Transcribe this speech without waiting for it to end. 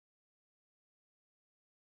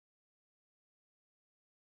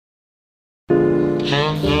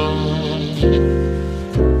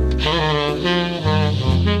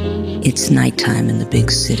It's nighttime in the big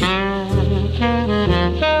city.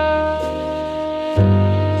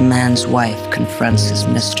 Man's wife confronts his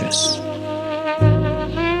mistress.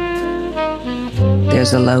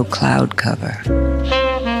 There's a low cloud cover.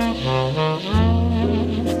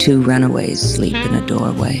 Two runaways sleep in a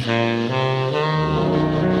doorway.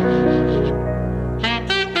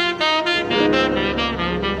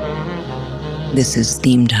 This is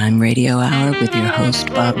Theme Time Radio Hour with your host,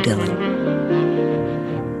 Bob Dylan.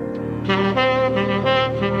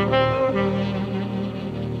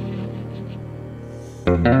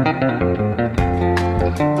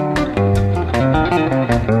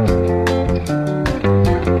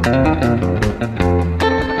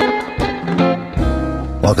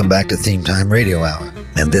 Welcome back to Theme Time Radio Hour.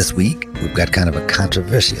 And this week, we've got kind of a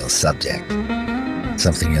controversial subject.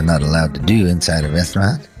 Something you're not allowed to do inside a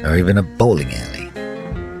restaurant or even a bowling alley.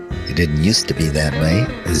 It didn't used to be that way.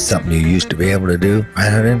 It's something you used to be able to do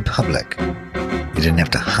right out in public. You didn't have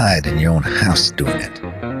to hide in your own house doing it.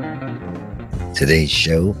 Today's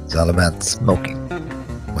show is all about smoking.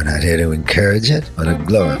 We're not here to encourage it or to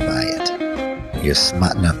glorify it. You're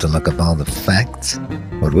smart enough to look up all the facts.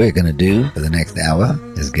 What we're going to do for the next hour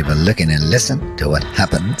is give a look in and listen to what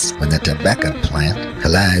happens when the tobacco plant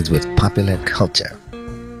collides with popular culture.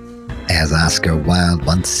 As Oscar Wilde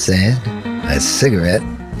once said, a cigarette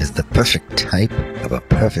is the perfect type of a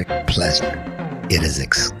perfect pleasure. It is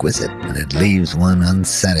exquisite and it leaves one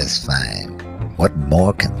unsatisfied. What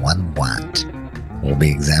more can one want? We'll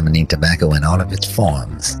be examining tobacco in all of its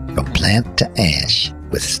forms, from plant to ash,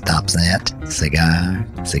 with stops at cigar,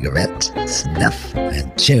 cigarette, snuff,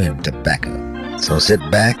 and chewing tobacco. So sit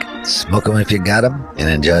back, smoke 'em if you got 'em, and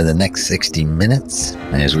enjoy the next 60 minutes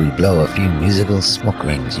as we blow a few musical smoke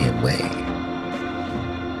rings your way.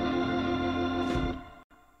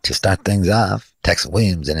 To start things off, Tex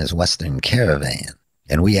Williams and his Western Caravan.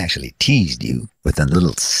 And we actually teased you with a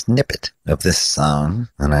little snippet of this song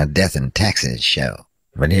on our Death and Taxes show.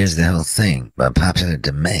 But here's the whole thing. By popular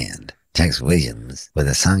demand, Tex Williams with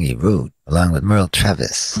a song he wrote along with Merle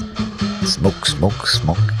Travis. Smoke, smoke,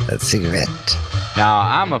 smoke that cigarette. Now,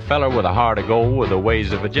 I'm a feller with a heart of gold, with the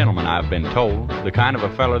ways of a gentleman, I've been told. The kind of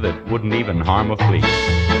a feller that wouldn't even harm a flea.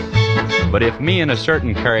 But if me and a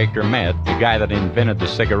certain character met, the guy that invented the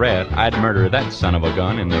cigarette, I'd murder that son of a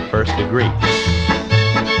gun in the first degree.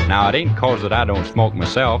 Now, it ain't 'cause that I don't smoke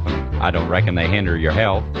myself, and I don't reckon they hinder your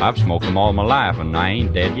health. I've smoked them all my life, and I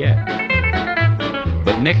ain't dead yet.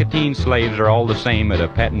 But nicotine slaves are all the same at a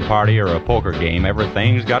petting party or a poker game.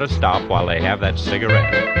 Everything's gotta stop while they have that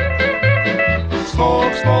cigarette.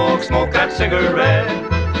 Smoke, smoke, smoke that cigarette.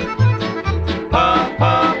 Puff,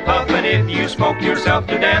 puff, puff, and if you smoke yourself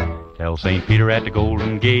to death, tell St. Peter at the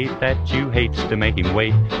Golden Gate that you hates to make him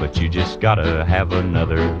wait, but you just gotta have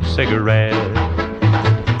another cigarette.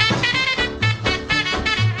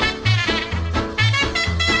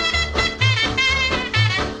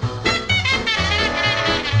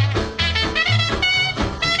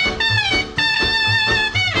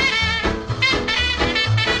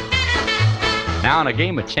 Now, in a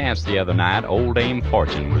game of chance the other night, old Dame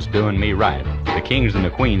Fortune was doing me right. The kings and the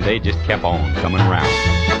queens, they just kept on coming around.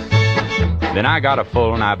 Then I got a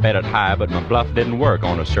full and I bet it high, but my bluff didn't work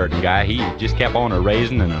on a certain guy. He just kept on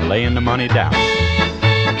a-raising and a-laying the money down.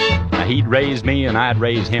 Now, he'd raise me and I'd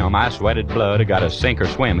raise him. I sweated blood, I got to sink or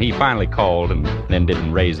swim. He finally called and then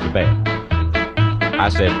didn't raise the bet. I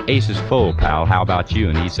said, ace is full, pal, how about you?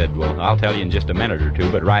 And he said, well, I'll tell you in just a minute or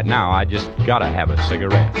two, but right now I just gotta have a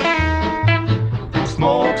cigarette.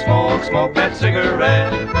 Smoke, smoke, smoke that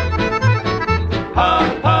cigarette.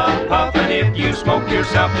 Puff, puff, puff, and if you smoke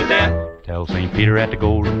yourself to death, tell St. Peter at the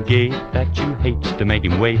Golden Gate that you hates to make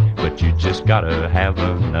him wait, but you just gotta have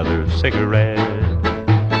another cigarette.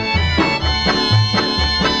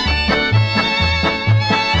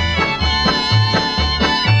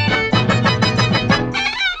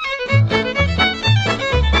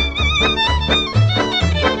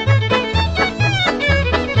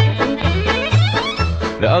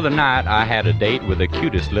 The other night I had a date with the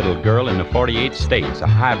cutest little girl in the 48 states, a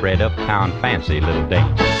hybrid uptown fancy little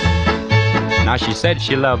dame. Now she said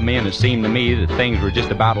she loved me, and it seemed to me that things were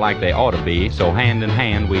just about like they ought to be, so hand in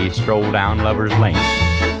hand we strolled down Lover's Lane.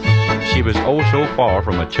 She was oh so far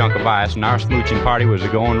from a chunk of ice, and our smooching party was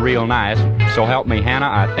going real nice. So help me Hannah,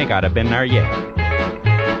 I think I'd have been there yet.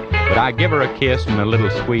 But I give her a kiss and a little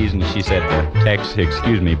squeeze, and she said, Tex,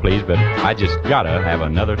 excuse me please, but I just gotta have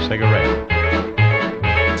another cigarette.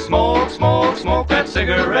 Smoke, smoke, smoke that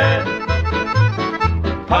cigarette.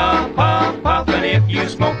 Puff, puff, puff, and if you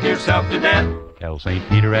smoke yourself to death, Tell St.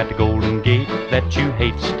 Peter at the Golden Gate that you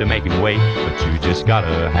hates to make him wait, but you just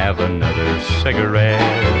gotta have another cigarette.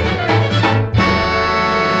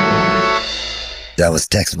 That was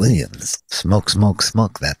Tex Williams. Smoke, smoke,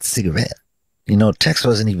 smoke that cigarette. You know, Tex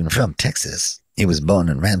wasn't even from Texas. He was born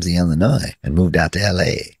in Ramsey, Illinois, and moved out to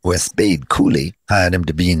L.A., where Spade Cooley hired him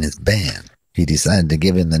to be in his band. He decided to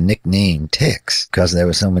give him the nickname Tex because there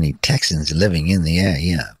were so many Texans living in the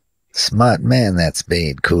area. Smart man, that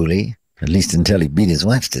Spade Cooley, at least until he beat his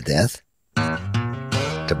wife to death.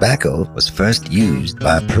 Tobacco was first used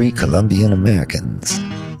by pre-Columbian Americans.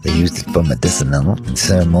 They used it for medicinal and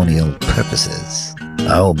ceremonial purposes.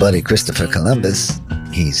 Our old buddy Christopher Columbus,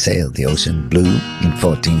 he sailed the ocean blue in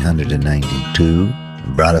 1492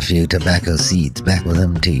 and brought a few tobacco seeds back with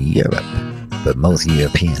him to Europe. But most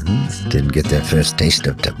Europeans didn't get their first taste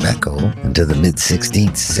of tobacco until the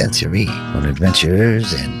mid-16th century, when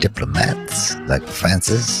adventurers and diplomats like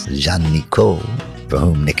Francis Jean Nicot, for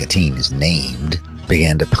whom nicotine is named,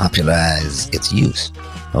 began to popularize its use.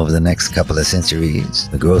 Over the next couple of centuries,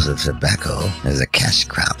 the growth of tobacco as a cash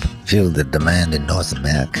crop fueled the demand in North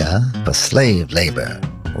America for slave labor.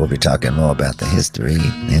 We'll be talking more about the history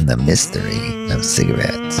and the mystery of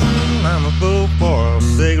cigarettes. I'm a fool for a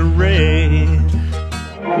cigarette.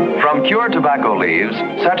 From cured tobacco leaves,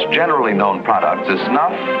 such generally known products as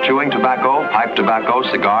snuff, chewing tobacco, pipe tobacco,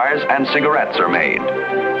 cigars, and cigarettes are made.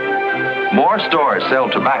 More stores sell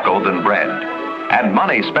tobacco than bread, and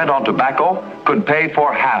money spent on tobacco could pay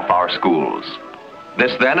for half our schools.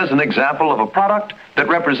 This then is an example of a product that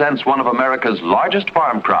represents one of America's largest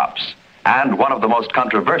farm crops and one of the most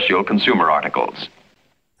controversial consumer articles.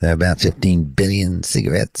 There are about 15 billion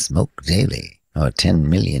cigarettes smoked daily, or 10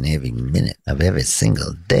 million every minute of every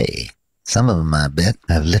single day. Some of them, I bet,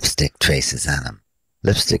 have lipstick traces on them.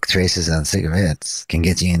 Lipstick traces on cigarettes can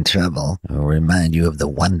get you in trouble or remind you of the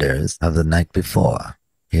wonders of the night before.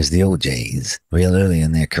 Here's the OJs, real early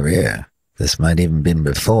in their career. This might even been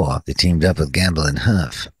before they teamed up with Gamble and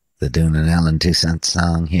Huff. They're doing an Alan Toussaint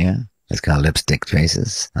song here. It's called Lipstick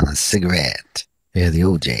Traces on a Cigarette. Here are the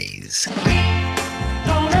OJs.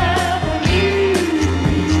 Don't ever leave.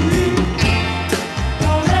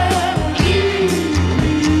 Don't ever leave.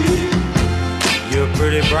 Your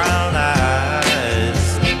pretty brown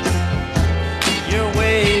eyes, your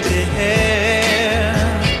wavy hair.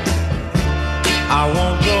 I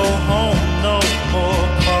won't go home no more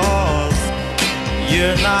 'cause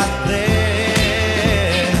you're not there.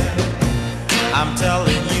 I'm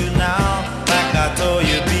telling you now, like I told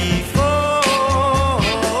you before,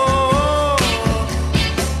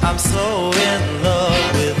 I'm so in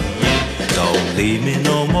love with you. Don't leave me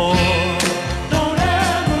no more. Don't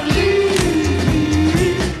ever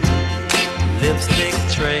leave. Lipstick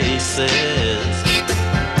traces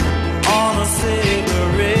on a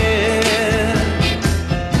cigarette.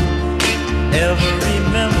 Every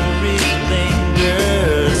memory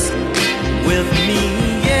lingers with me,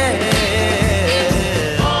 yeah.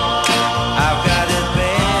 I've got it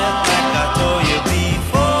bad, like I told you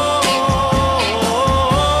before.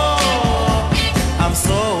 I'm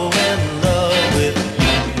so in love with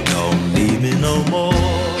you. Don't leave me no more.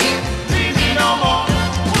 Leave me no more.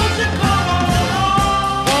 Won't you come on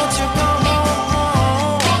home? Won't you come on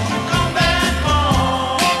home? Won't you come back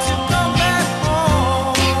home? Won't you come back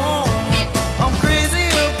home? I'm crazy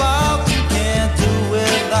about you, can't do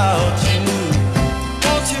without you.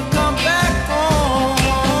 Won't you come back home?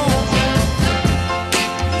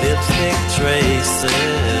 Lipstick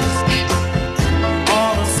traces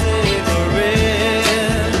on a cigarette.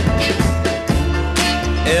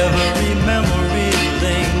 Every memory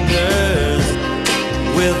lingers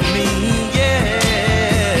with me, yeah.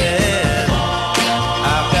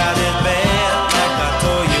 I've got it bad, like I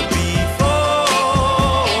told you before.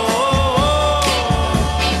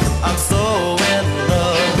 I'm so in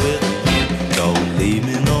love with you. Don't leave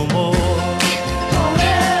me no more. Don't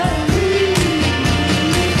ever leave.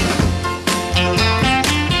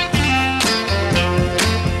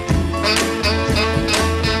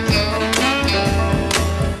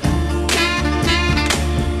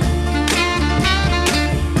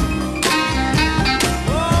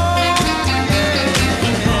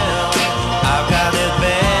 I've got it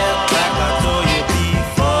bad, like I told you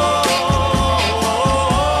before.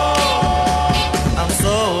 I'm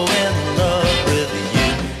so in love with you.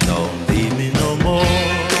 Don't leave me no more.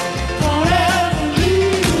 Don't ever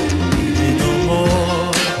leave. Leave me no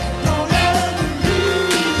more. Don't ever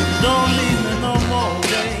leave. Don't leave me no more,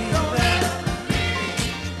 baby.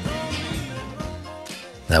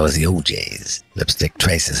 That was the OJs, Lipstick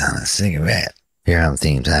Traces on a Cigarette, here on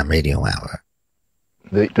Theme Time Radio Hour.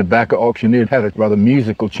 The tobacco auctioneer had a rather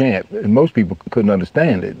musical chant, and most people couldn't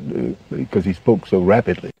understand it because he spoke so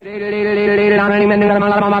rapidly.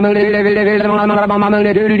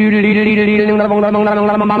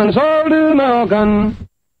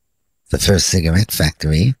 The first cigarette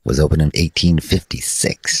factory was opened in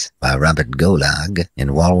 1856 by Robert Golag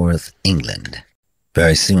in Walworth, England.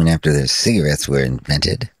 Very soon after the cigarettes were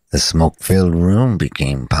invented, the smoke-filled room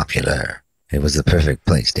became popular. It was the perfect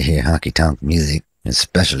place to hear honky-tonk music,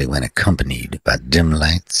 especially when accompanied by dim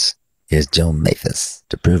lights. Here's Joe Mathis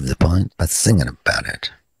to prove the point by singing about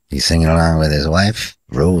it. He's singing along with his wife,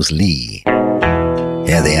 Rose Lee.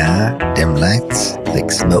 Here they are, dim lights,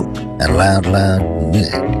 thick smoke, and loud, loud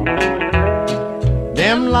music.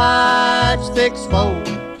 Dim lights, thick smoke,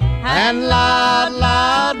 and loud,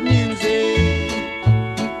 loud music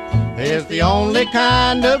is the only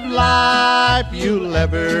kind of life you'll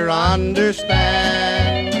ever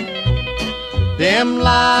understand. Dim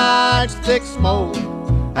lights, thick smoke,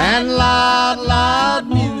 and loud, loud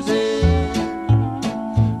music.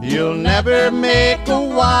 You'll never make a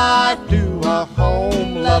wife to a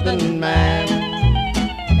home-loving man.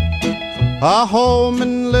 A home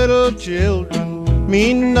and little children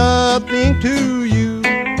mean nothing to you.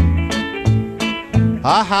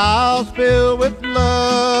 A house filled with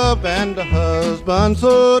love and a husband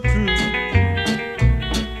so true.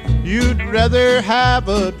 You'd rather have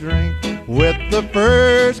a drink with the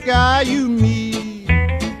first guy you meet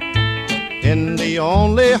in the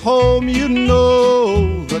only home you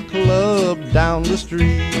know, the club down the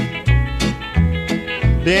street.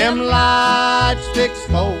 Dim lights, thick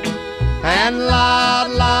smoke, and loud,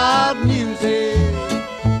 loud music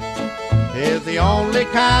is the only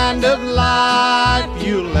kind of life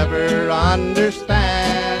you'll ever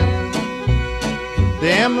understand.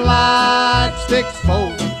 Dim lights, thick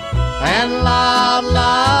smoke, and loud,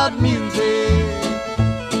 loud music.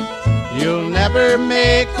 You'll never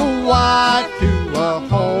make a wife to a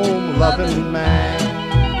home-loving man.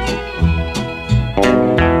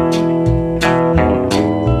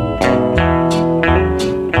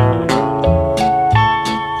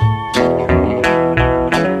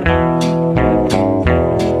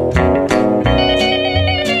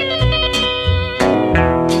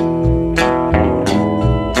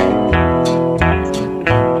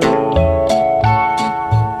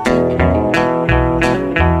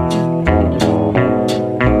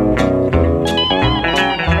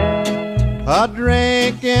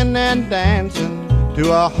 Drinking and dancing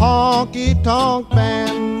to a honky-tonk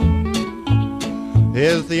band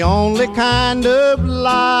is the only kind of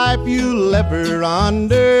life you'll ever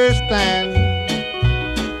understand.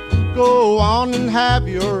 Go on and have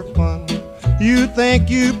your fun. You think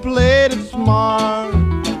you played it smart.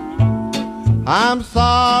 I'm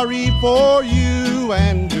sorry for you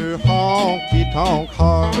and your honky-tonk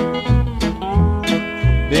heart.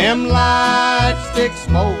 Dim lights, thick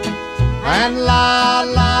smoke, and loud,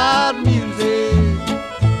 loud music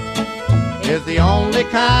is the only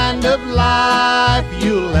kind of life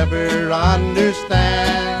you'll ever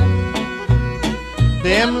understand.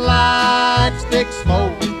 Dim lights, thick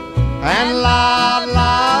smoke, and loud,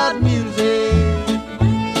 loud music.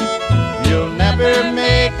 You'll never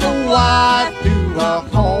make a wife to a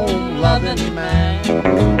home-loving man.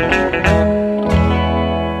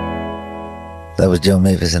 That was Joe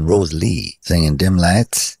Mavis and Rose Lee singing Dim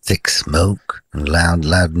Lights, Thick Smoke, and Loud,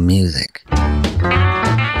 Loud Music.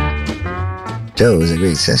 Joe is a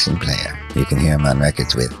great session player. You can hear him on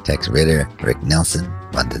records with Tex Ritter, Rick Nelson,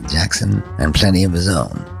 Wanda Jackson, and plenty of his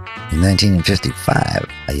own. In 1955,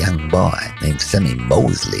 a young boy named Sammy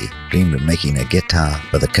Mosley dreamed of making a guitar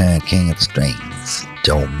for the current king of strings,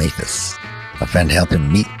 Joe Mavis. A friend helped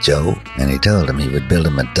him meet Joe, and he told him he would build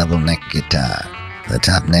him a double-neck guitar. The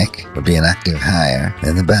top neck would be an octave higher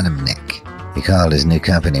than the bottom neck. He called his new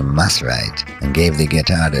company Mossrite and gave the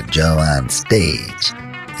guitar to Joe on stage.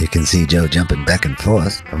 You can see Joe jumping back and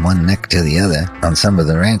forth from one neck to the other on some of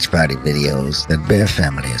the ranch party videos that Bear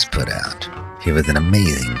Family has put out. He was an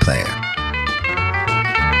amazing player.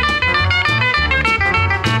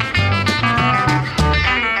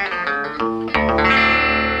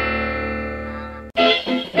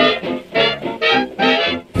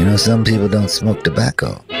 You know, some people don't smoke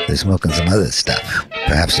tobacco. They're smoking some other stuff.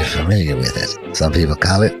 Perhaps you're familiar with it. Some people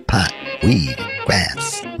call it pot, weed,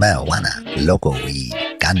 grass, marijuana, loco weed,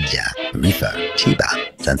 ganja, reefer, chiba,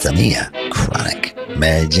 sansamia, chronic,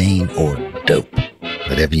 Mary Jane, or dope.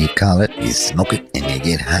 Whatever you call it, you smoke it and you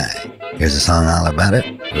get high. Here's a song all about it.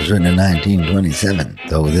 It was written in 1927,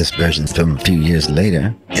 though this version's from a few years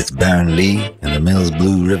later. It's Baron Lee and the Mills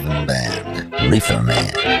Blue Ribbon Band, Reefer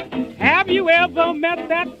Man. Have you ever met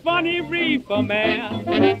that funny reefer man?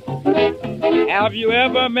 Have you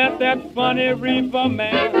ever met that funny reefer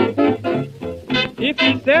man? If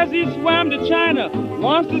he says he swam to China,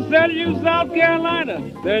 wants to sell you South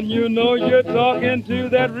Carolina, then you know you're talking to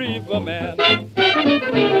that reefer man.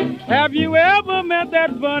 Have you ever met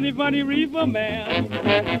that funny, funny reefer man?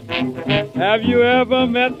 Have you ever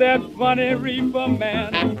met that funny reefer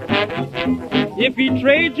man? If he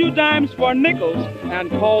trades you dimes for nickels and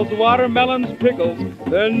calls watermelons pickles,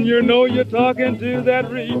 then you know you're talking to that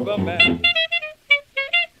reefer man.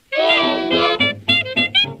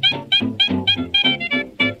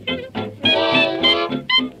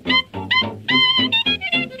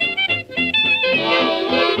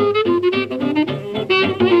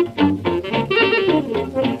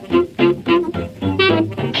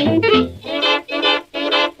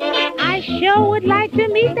 I sure would like to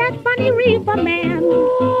meet that funny reefer man.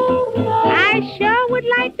 I sure would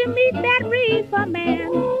like to meet that reefer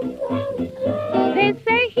man. They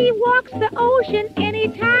say he walks the ocean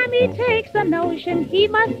anytime he takes a notion. He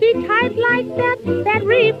must be tight like that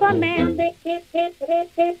reefer man.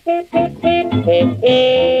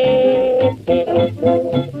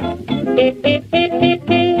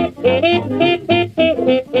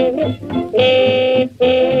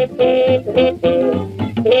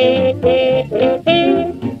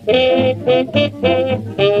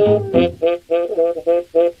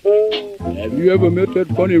 Have you ever met that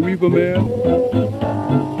funny reefer man?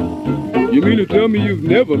 You mean to tell me you've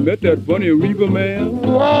never met that funny reefer man?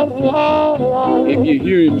 If you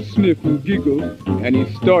hear him sniff and giggle, and he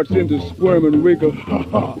starts into squirm and wiggle,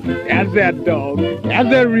 that's that dog, that's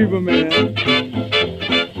that reefer man.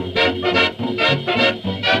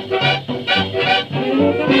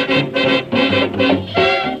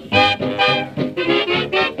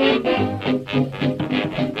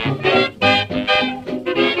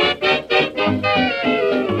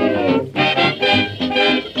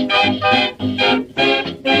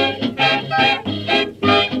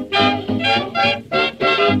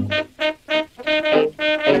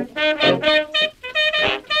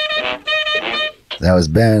 That was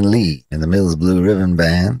Baron Lee and the Mills Blue Ribbon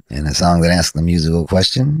Band in a song that asked the musical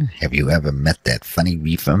question, have you ever met that funny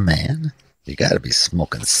reefer man? You gotta be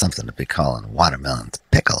smoking something to be calling watermelons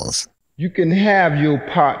pickles. You can have your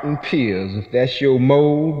pot and pills if that's your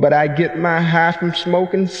mode, but I get my high from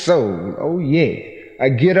smoking soul. Oh yeah. I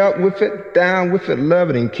get up with it, down with it,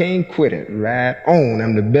 love it, and can't quit it. Right on.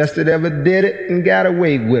 I'm the best that ever did it and got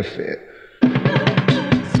away with it.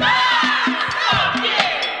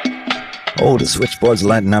 Oh, the switchboard's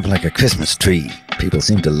lighting up like a Christmas tree. People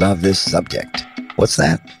seem to love this subject. What's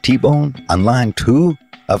that? T-Bone? On line 2?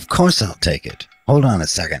 Of course I'll take it. Hold on a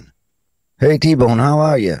second. Hey, T-Bone, how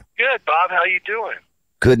are you? Good, Bob. How you doing?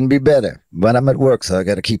 Couldn't be better. But I'm at work, so I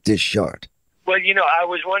gotta keep this short. Well, you know, I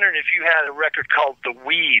was wondering if you had a record called The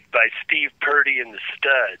Weed by Steve Purdy and the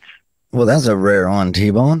Studs. Well, that's a rare one,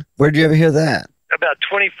 T-Bone. Where'd you ever hear that? About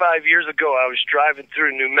 25 years ago, I was driving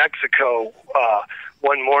through New Mexico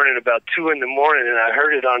one morning about 2 in the morning, and I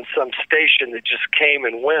heard it on some station that just came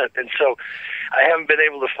and went. And so I haven't been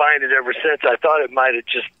able to find it ever since. I thought it might have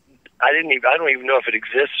just, I don't even know if it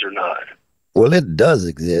exists or not. Well, it does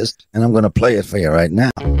exist, and I'm going to play it for you right now.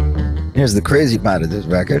 Here's the crazy part of this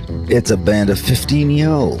record. It's a band of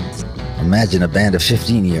 15-year-olds. Imagine a band of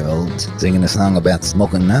 15-year-olds singing a song about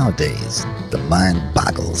smoking nowadays. The mind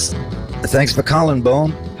boggles. Thanks for calling,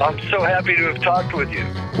 Bone. I'm so happy to have talked with you.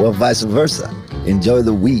 Well, vice versa. Enjoy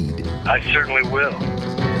the weed. I certainly will.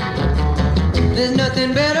 There's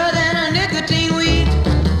nothing better than a nicotine weed.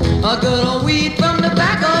 A good old weed from the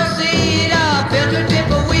tobacco seed. A filter tip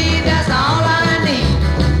of weed, that's all I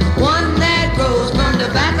need. One that grows from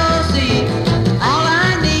tobacco seed. All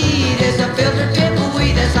I need is a filter tip of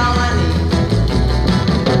weed, that's all I need.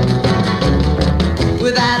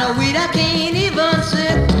 Without a weed I can't even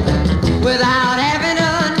sit. Without having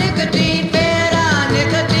a nicotine fit, a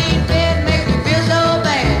nicotine fit makes me feel so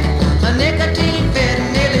bad. A nicotine fit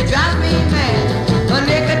nearly drives me mad. A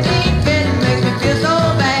nicotine fit makes me feel so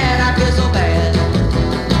bad. I feel so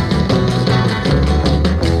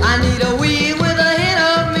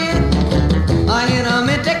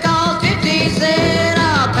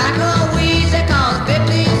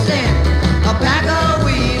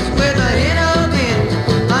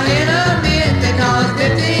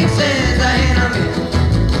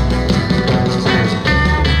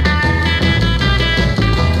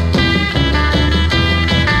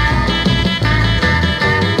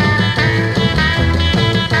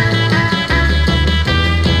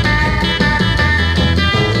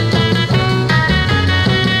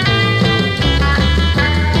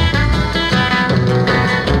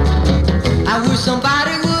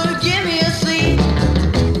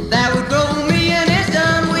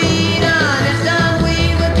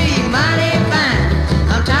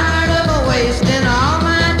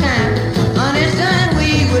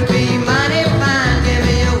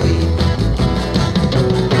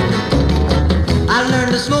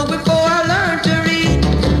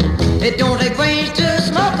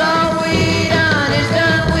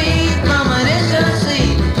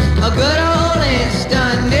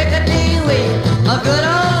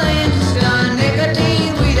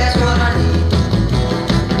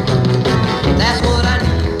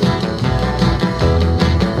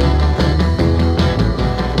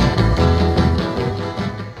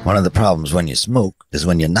of the problems when you smoke is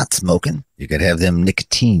when you're not smoking, you could have them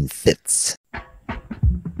nicotine fits.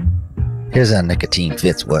 Here's how nicotine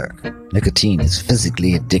fits work. Nicotine is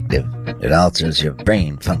physically addictive. It alters your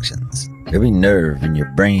brain functions. Every nerve in your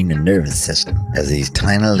brain and nervous system has these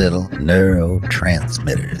tiny little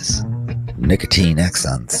neurotransmitters. Nicotine acts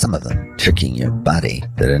on some of them, tricking your body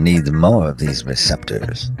that it needs more of these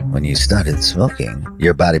receptors. When you started smoking,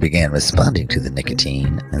 your body began responding to the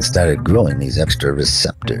nicotine and started growing these extra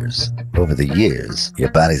receptors. Over the years, your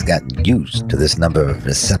body's gotten used to this number of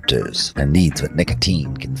receptors and needs what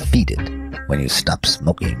nicotine can feed it. When you stop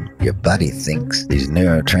smoking, your body thinks these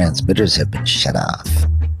neurotransmitters have been shut off.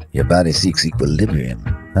 Your body seeks equilibrium.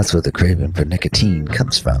 That's where the craving for nicotine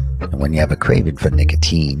comes from. And when you have a craving for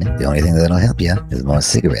nicotine, the only thing that'll help you is more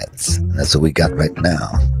cigarettes. And that's what we got right now,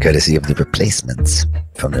 courtesy of the Replacements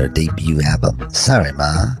from their debut album. Sorry,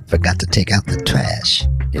 Ma, forgot to take out the trash.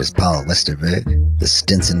 Here's Paul Westerberg, the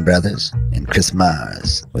Stinson Brothers, and Chris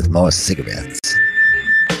Mars with more cigarettes.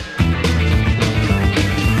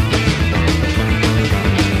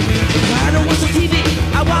 I don't watch the TV,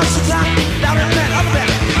 I watch the clock. Down in that other back,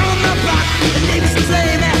 on the block. The neighbors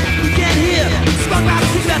complain that you can't hear. Smoke my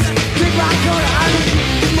cigarettes, drink my cola. I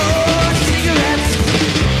need more cigarettes.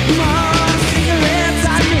 More cigarettes,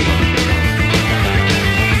 I need.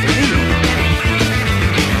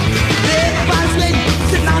 Everybody's lady,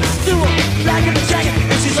 sitting on the stool, black in the jacket,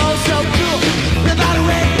 and she's all so cool. Live out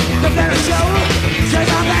away, the better show. Turn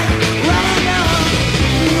my back, well I know.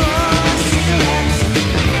 More cigarettes.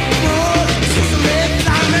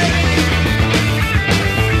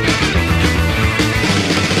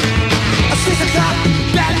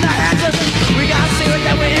 We gotta see what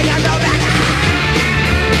that we ain't got no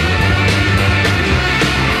back.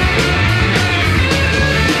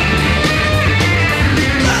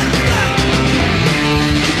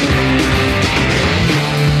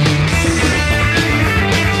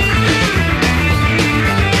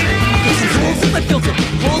 Holes in my filter,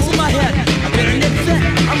 holes in my head. I've been in it fit,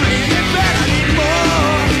 I'm ready to get bed. I need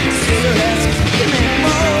more cigarettes. Give me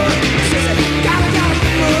more cigarettes. Gotta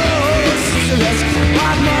more cigarettes.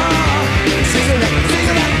 Want more cigarettes.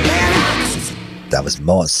 That was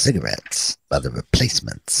More Cigarettes by the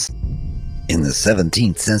Replacements. In the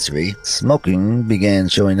 17th century, smoking began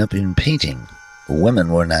showing up in painting.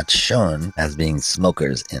 Women were not shown as being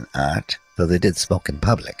smokers in art, though they did smoke in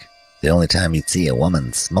public. The only time you'd see a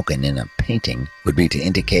woman smoking in a painting would be to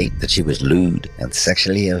indicate that she was lewd and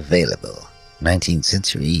sexually available. 19th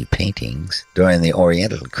century paintings during the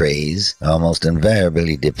Oriental craze almost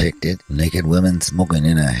invariably depicted naked women smoking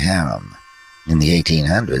in a harem. In the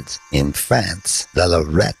 1800s, in France, the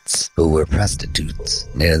Lorettes, who were prostitutes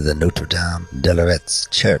near the Notre Dame de Lorette's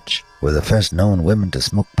church, were the first known women to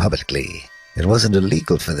smoke publicly. It wasn't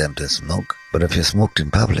illegal for them to smoke, but if you smoked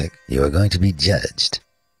in public, you were going to be judged.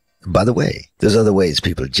 By the way, there's other ways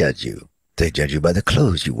people judge you. They judge you by the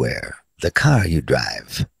clothes you wear, the car you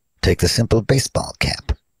drive. Take the simple baseball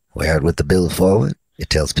cap. Wear it with the bill forward.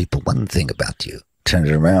 It tells people one thing about you. Turn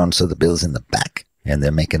it around so the bill's in the back, and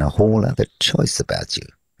they're making a whole other choice about you.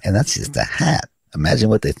 And that's just the hat. Imagine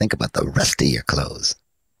what they think about the rest of your clothes.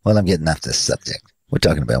 Well, I'm getting off this subject. We're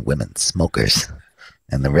talking about women smokers.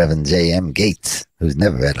 And the Reverend J.M. Gates, who's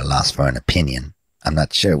never at a loss for an opinion. I'm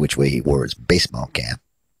not sure which way he wore his baseball cap.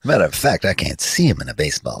 Matter of fact, I can't see him in a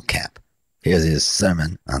baseball cap. Here's his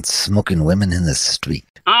sermon on smoking women in the street.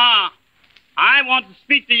 I want to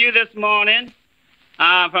speak to you this morning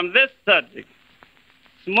from this subject.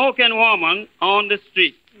 Smoking woman on the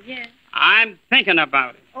street. Yes. I'm thinking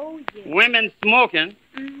about it. Oh, yes. Women smoking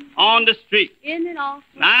on the street. Isn't it awesome?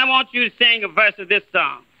 Now I want you to sing a verse of this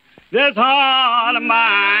song. This heart of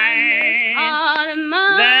mine,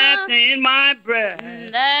 that's in my breast,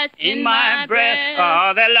 that's in my breast.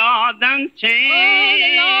 Oh, the Lord done changed. Oh,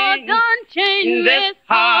 the Lord done changed this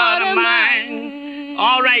heart of mine.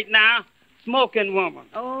 All right now, smoking woman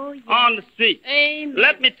on the street. Amen.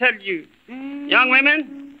 Let me tell you, young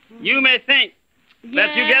women, you may think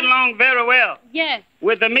that you get along very well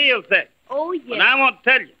with the male sex. Oh, yes. But I want to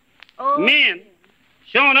tell you, men,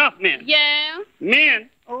 sure enough men, men,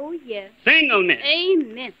 oh, yes. single men,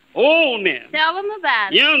 Amen. old men, Tell them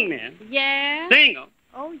about it. young men, single,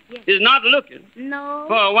 oh, yes. is not looking No.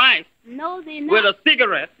 for a wife No, they're not. with a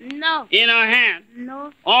cigarette No. in her hand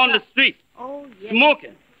No. on the street, Oh, yes.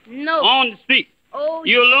 smoking No. on the street. Oh,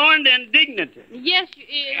 You learn the indignity yes, you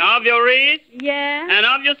is. of your race Yeah. and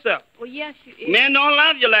of yourself. Oh, yes, you is. Men don't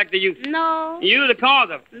love you like they used to. No. You the cause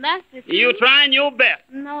of it. That's the truth. You're trying your best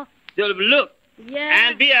No. to look Yeah.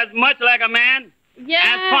 and be as much like a man Yeah.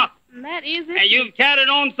 as possible. That is it. And you've carried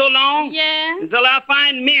on so long. Yeah. Until I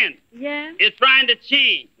find men. Yeah. It's trying to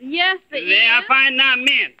change. Yes, it is. I find now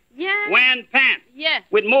men. Yeah. Wearing pants. Yes.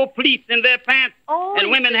 With more pleats in their pants and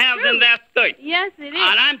women have in their skirts. Yes, it is.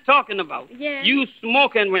 And I'm talking about you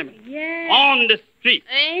smoking women on the street.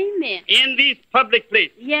 Amen. In these public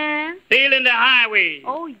places. Yeah. Sailing the highway.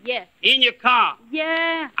 Oh, yes. In your car.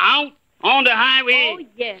 Yeah. Out on the highway. Oh,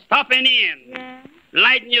 yes. Stopping in. Yeah.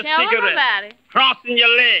 Lighting your Tell cigarette. them about it. Crossing your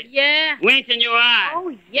legs. Yeah. Winking your eye.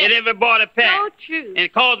 Oh, yes. At every border pass. So true. And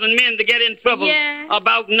causing men to get in trouble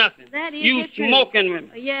about nothing. That is you the truth. smoking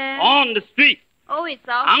women. Yeah. On the street. Oh, it's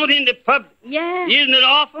awful. Out in the public. Yeah. Isn't it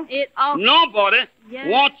awful? It's awful. Nobody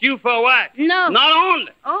wants you for a wife. No. Not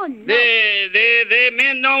only. Oh, no. They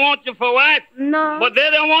men don't want you for a wife. No. But they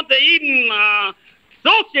don't want to even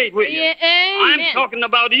associate with you. Yeah, amen. I'm talking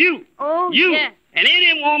about you. Oh, you. yeah. And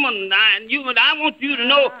any woman, I want you to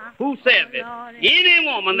know who says this. Any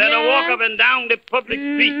woman that'll walk up and down the public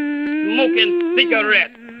street smoking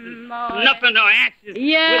cigarettes, snuffing her ashes with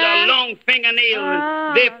a long fingernail,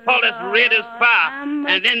 and they polish red as fire,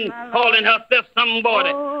 and then calling herself somebody.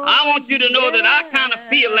 I want you to know that I kind of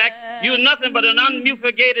feel like you're nothing but an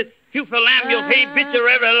unmutilated pufilamial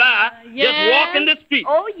habituary lie, just walking the street.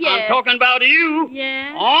 Oh, yeah. I'm talking about you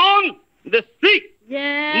on the street,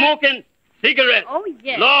 smoking cigarettes. Oh,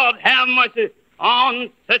 yeah. Lord, have mercy on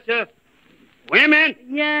such a women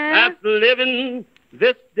that's living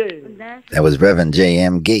this day. That was Reverend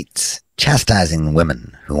J.M. Gates chastising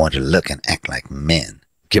women who want to look and act like men,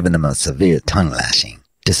 giving them a severe tongue lashing,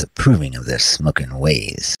 disapproving of their smoking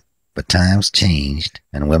ways. But times changed,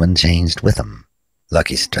 and women changed with them.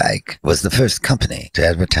 Lucky Strike was the first company to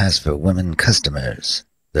advertise for women customers.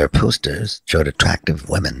 Their posters showed attractive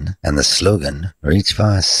women, and the slogan, reach for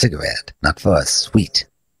a cigarette, not for a sweet.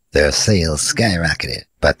 Their sales skyrocketed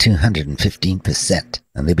by 215%,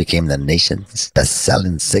 and they became the nation's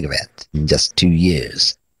best-selling cigarette in just 2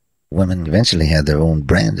 years. Women eventually had their own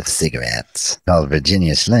brand of cigarettes, called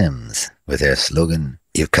Virginia Slims, with their slogan,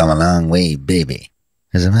 "You've come a long way, baby."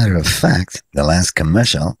 As a matter of fact, the last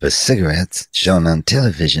commercial for cigarettes shown on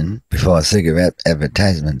television before cigarette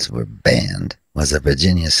advertisements were banned was a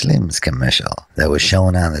Virginia Slims commercial that was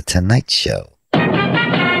shown on The Tonight Show.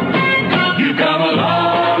 You've come a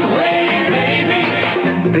long way,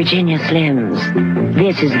 baby. Virginia Slims.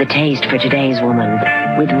 This is the taste for today's woman,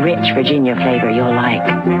 with rich Virginia flavor you'll like.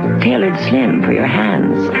 Tailored slim for your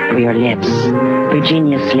hands, for your lips.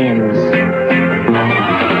 Virginia Slims.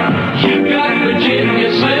 You got Virginia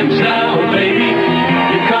Slims now, baby.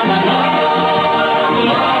 You've come a long,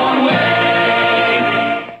 long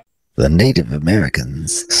way. The Native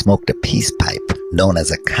Americans smoked a peace pipe known as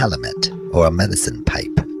a calumet, or a medicine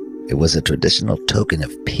pipe. It was a traditional token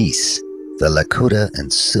of peace. The Lakota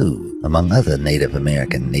and Sioux, among other Native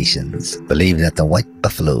American nations, believed that the white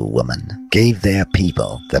buffalo woman gave their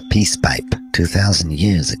people the peace pipe 2,000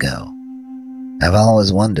 years ago. I've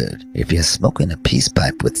always wondered, if you're smoking a peace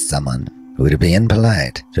pipe with someone, would it be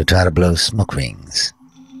impolite to try to blow smoke rings?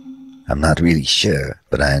 I'm not really sure,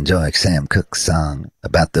 but I enjoy Sam Cooke's song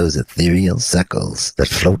about those ethereal circles that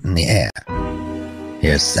float in the air.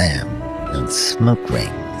 Here's Sam and Smoke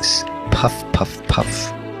Rings. Puff, puff,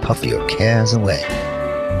 puff, puff your cares away.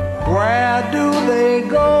 Where do they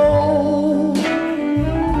go?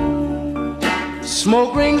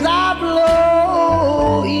 Smoke rings I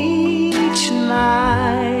blow each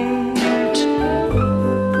night.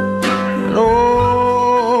 And oh,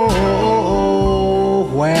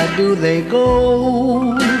 where do they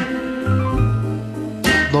go?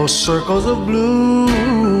 Those circles of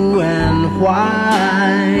blue and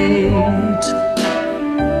white.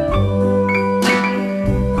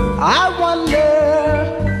 I wonder,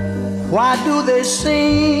 why do they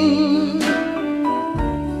seem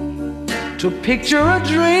to picture a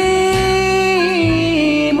dream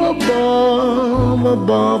above,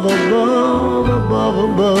 above, above, above,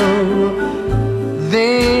 above?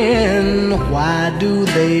 Then why do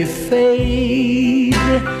they fade?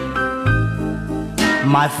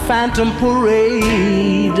 My phantom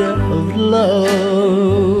parade of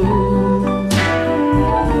love.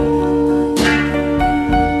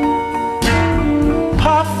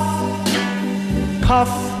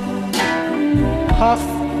 Puff, puff,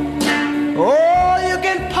 oh, you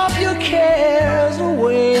can puff your cares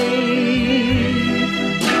away.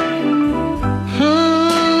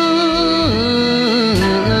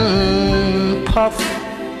 Puff,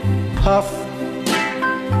 puff,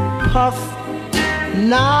 puff,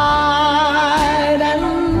 night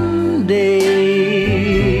and day.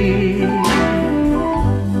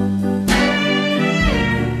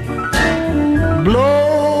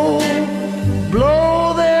 Blow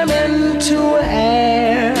them in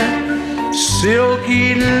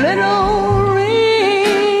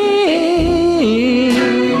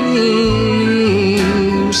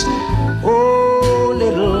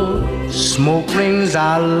smoke rings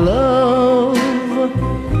I love,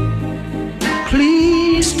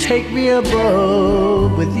 please take me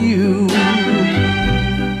above with you.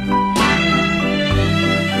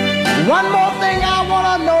 One more thing I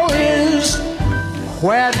wanna know is,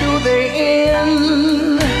 where do they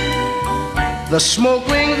end? The smoke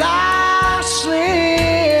rings I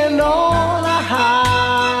send on a high.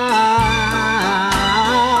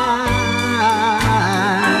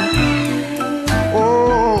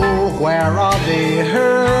 Oh, where are they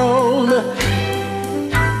hurled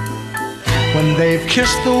when they've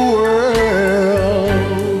kissed the world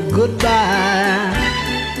goodbye?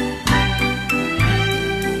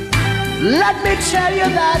 Let me tell you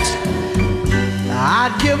that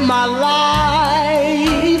I'd give my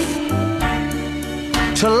life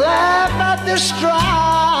to laugh at the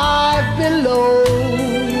strife below,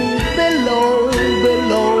 below,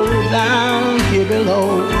 below, down here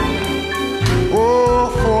below.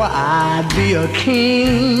 Oh, for I'd be a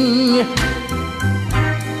king,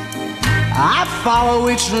 I'd follow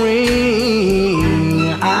each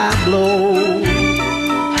ring I blow.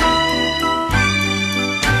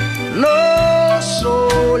 No, so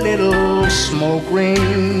little smoke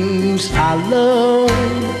rings I love,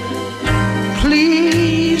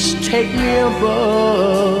 please take me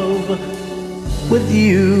above with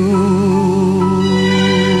you.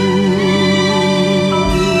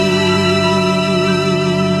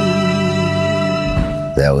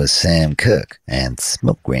 That was Sam Cooke and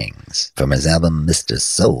Smoke Rings from his album Mr.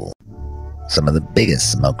 Soul. Some of the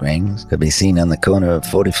biggest smoke rings could be seen on the corner of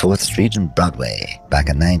 44th Street and Broadway back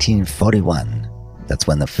in 1941. That's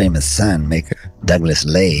when the famous sign maker Douglas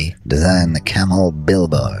Lay designed the Camel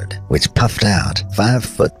billboard, which puffed out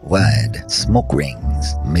 5-foot wide smoke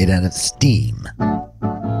rings made out of steam.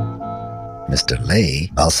 Mr.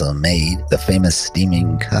 Lay also made the famous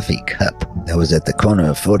steaming coffee cup that was at the corner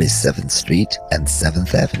of 47th Street and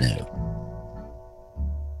 7th Avenue.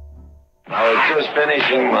 I was just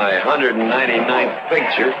finishing my 199th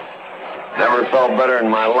picture. Never felt better in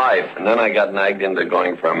my life, and then I got nagged into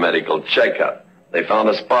going for a medical checkup. They found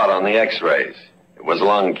a spot on the x-rays. It was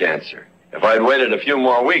lung cancer. If I'd waited a few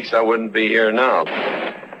more weeks, I wouldn't be here now.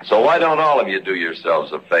 So why don't all of you do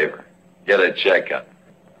yourselves a favor? Get a checkup.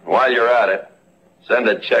 While you're at it, send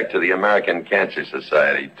a check to the American Cancer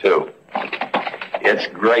Society, too. It's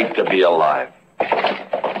great to be alive.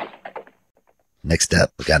 Next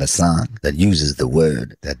up, we got a song that uses the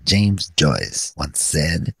word that James Joyce once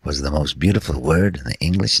said was the most beautiful word in the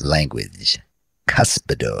English language,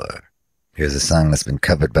 cuspidor. Here's a song that's been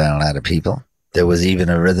covered by a lot of people. There was even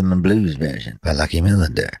a rhythm and blues version by Lucky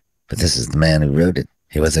Millinder, but this is the man who wrote it.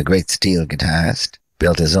 He was a great steel guitarist,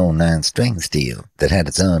 built his own 9-string steel that had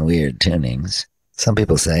its own weird tunings. Some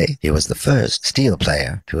people say he was the first steel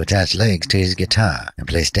player to attach legs to his guitar and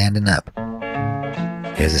play standing up.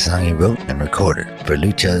 Here's a song he wrote and recorded for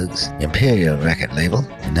Lucha's Imperial record label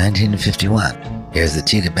in 1951. Here's the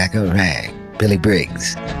Chew Tobacco Rag, Billy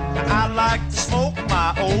Briggs. I like to smoke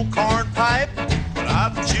my old corn pipe, but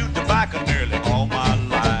I've chewed tobacco nearly all my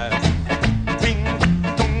life. Ting,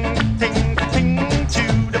 tung, ting, ting,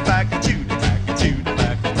 chew tobacco, chew tobacco, chew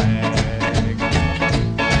tobacco rag.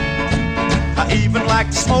 I even like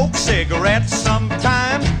to smoke cigarettes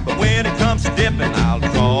sometimes, but when it comes to dipping, I'll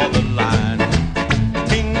draw the line.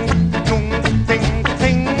 Ting, tung, ting,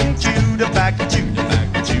 ting, chew tobacco, chew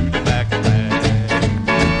tobacco, chew tobacco rag.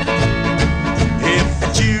 If you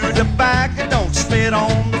chew tobacco, don't spit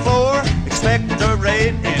on the floor. Expect a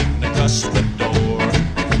raid in the custard door.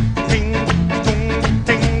 Ting, tung,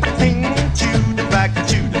 ting, ting, chew tobacco,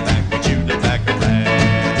 chew tobacco, chew tobacco rag.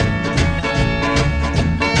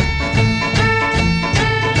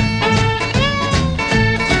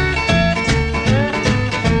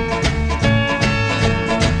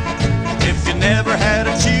 If you never had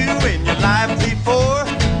a chew in your life before,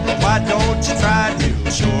 why don't you try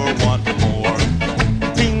to sure one more?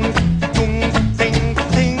 Ting, tung, ting,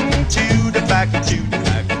 ting, chew tobacco, chew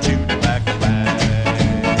tobacco, chew tobacco rag.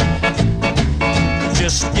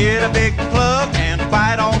 Just get a big plug and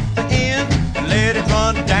bite off the end and let it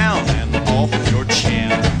run down and off your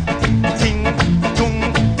chin. Ting,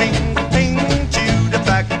 tung, ting, ting, chew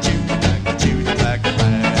tobacco, chew tobacco, chew tobacco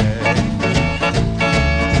rag.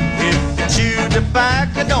 If you chew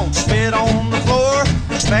tobacco, don't spit on the floor.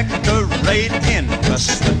 Expect a raid in the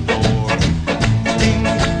custard door. Ting,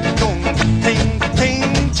 tung, ting,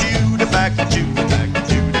 ting, chew tobacco, chew tobacco,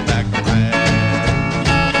 chew tobacco rag.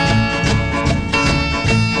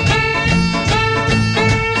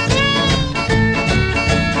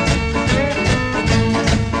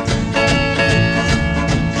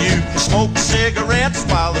 You can smoke cigarettes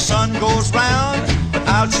while the sun goes round, but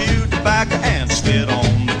I'll chew tobacco tobacco and spit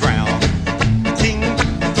on the ground. Ting,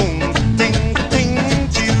 boom, ting, ting,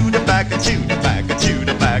 chew tobacco,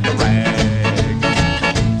 rag.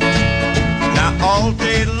 Now all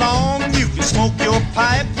day long you can smoke your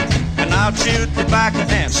pipe, and I'll chew tobacco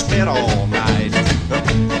and spit all night.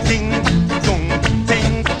 Ting, boom,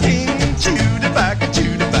 ting, ting, chew tobacco,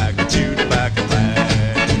 rag.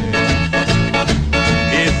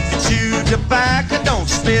 If you chew tobacco, don't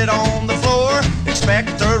spit on the floor.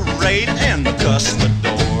 Expect a raid and cuss the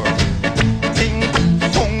door. Ting,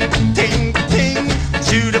 tong, ting, ting,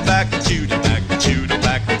 chew tobacco,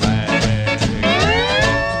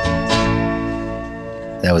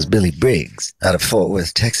 rag. That was Billy Briggs out of Fort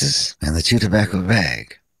Worth, Texas, and the Chew Tobacco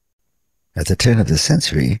Rag. At the turn of the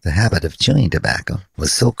century, the habit of chewing tobacco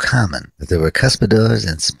was so common that there were cuspidors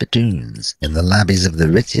and spittoons in the lobbies of the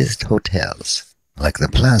richest hotels, like the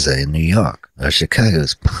Plaza in New York or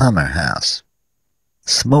Chicago's Palmer House.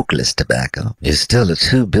 Smokeless tobacco is still a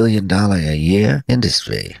 $2 billion a year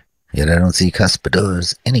industry, yet I don't see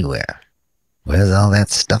cuspidors anywhere. Where's all that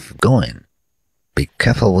stuff going? Be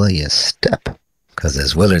careful where you step, 'cause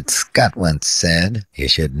as Willard Scott once said, you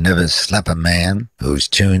should never slap a man who's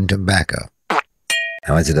chewing tobacco. I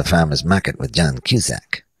went to the farmer's market with John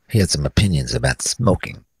Cusack. He had some opinions about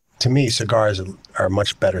smoking. To me, cigars are a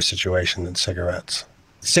much better situation than cigarettes.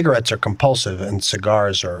 Cigarettes are compulsive, and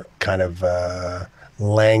cigars are kind of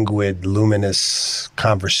languid, luminous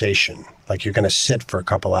conversation. Like you're going to sit for a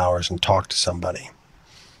couple hours and talk to somebody.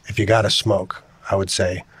 If you got to smoke, I would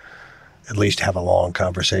say at least have a long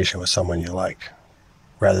conversation with someone you like,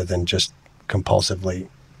 rather than just compulsively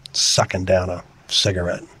sucking down a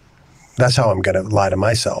cigarette. That's how I'm going to lie to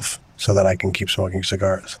myself so that I can keep smoking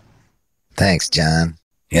cigars. Thanks, John.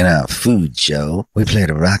 In our food show, we played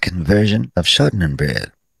a rockin' version of Shortening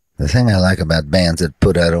Bread. The thing I like about bands that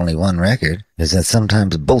put out only one record is that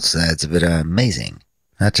sometimes both sides of it are amazing.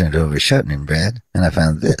 I turned over Shortening Bread, and I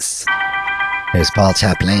found this. Here's Paul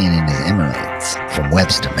Chaplain in his Emeralds from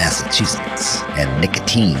Webster, Massachusetts, and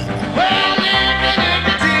Nicotine.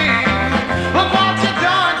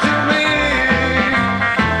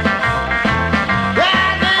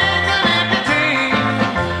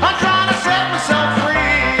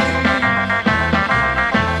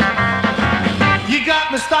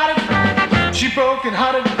 Broken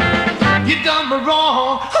hearted, you done me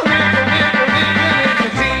wrong.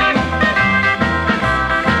 Nicotine.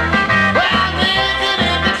 Well,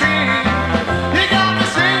 nicotine, you got me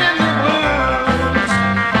singing the blues.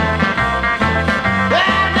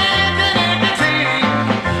 Well, nicotine,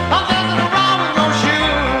 I'm dancing around with no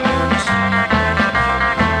shoes.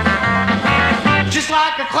 Just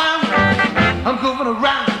like a clown, I'm goofing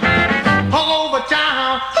around all over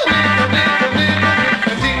town.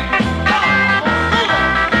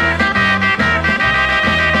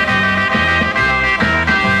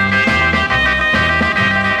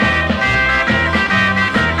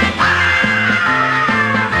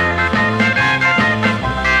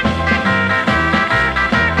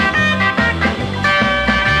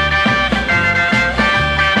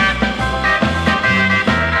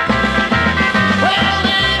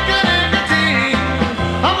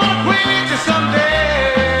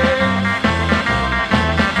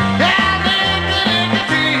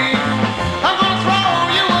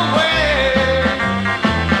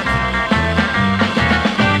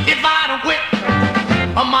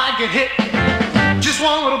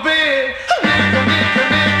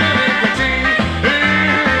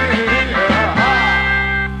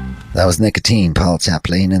 That was Nicotine, Paul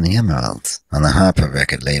Chaplain and the Emeralds on the Harper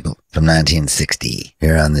record label from 1960,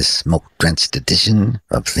 here on this smoke-drenched edition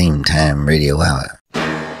of Theme Time Radio Hour.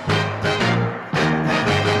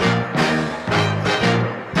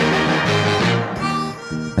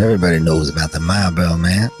 Everybody knows about the Marlboro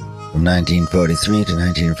Man. From 1943 to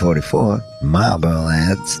 1944, Marlboro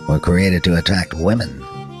ads were created to attract women.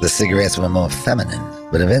 The cigarettes were more feminine,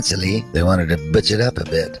 but eventually they wanted to butch it up a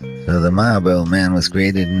bit. So the Marlboro Man was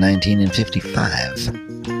created in 1955.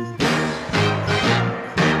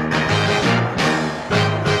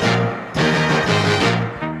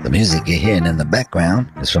 The music you're hearing in the background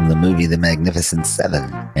is from the movie The Magnificent Seven,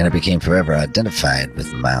 and it became forever identified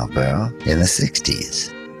with Marlboro in the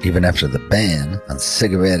 60s. Even after the ban on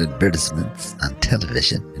cigarette advertisements on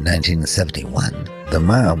television in 1971, the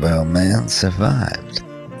Marlboro Man survived.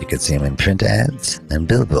 You could see him in print ads and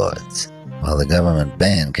billboards. While the government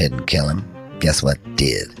ban couldn't kill him, guess what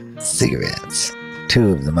did? Cigarettes.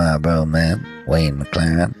 Two of the Marlboro Men, Wayne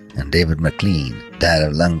McLaren and David McLean, died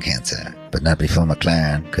of lung cancer, but not before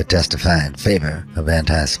McLaren could testify in favor of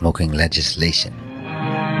anti-smoking legislation.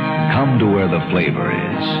 Come to where the flavor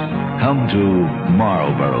is. Come to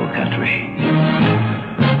Marlboro country.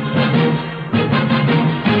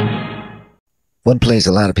 One place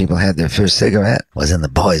a lot of people had their first cigarette was in the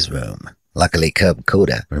boys' room. Luckily, Cub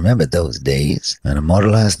Coda remembered those days and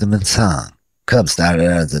immortalized them in song. Cub started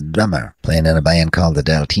out as a drummer, playing in a band called the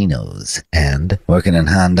Daltinos, and working in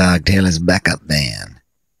Hound Dog Taylor's backup band.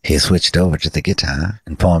 He switched over to the guitar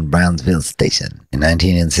and formed Brownsville Station in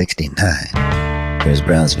 1969. Here's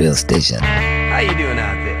Brownsville Station. How you doing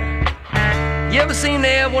out there? You ever seem to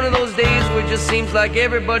have one of those days where it just seems like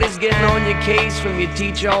everybody's getting on your case from your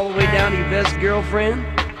teacher all the way down to your best girlfriend?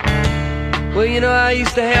 Well, you know, I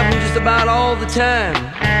used to have them just about all the time,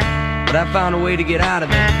 but I found a way to get out of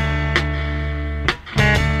it.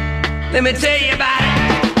 Let me tell you about it.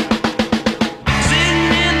 Sitting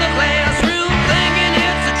in the classroom thinking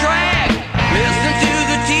it's a drag, listening to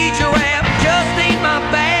the teacher rap just ain't my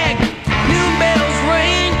bag. Noon bells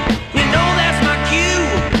ring, you know that's my cue.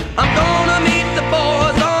 I'm gonna meet the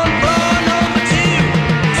boys on floor number 2.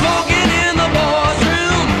 Smoking in the boys'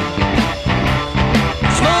 room.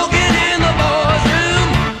 Smoking in the boys'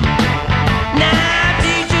 room. Nah,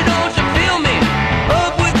 teacher, don't you feel me?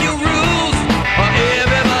 Up with your rules, or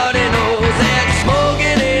everybody knows that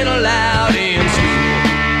smoking ain't allowed in school.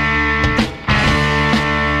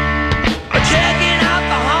 Checking out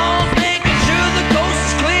the halls, making sure the coast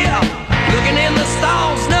is clear. Looking in the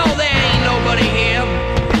stalls, no, there ain't nobody here.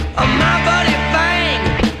 My buddy Fang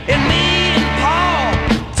and me and Paul,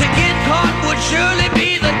 to get caught would surely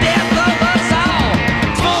be the death of us all.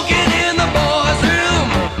 Smoking in the boys' room,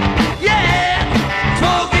 yeah,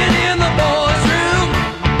 smoking in the boys' room.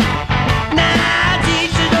 Nah,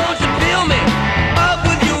 teacher, don't you feel me? Up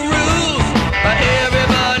with your rules,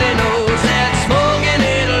 everybody knows that smoking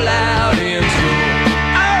ain't allowed in school.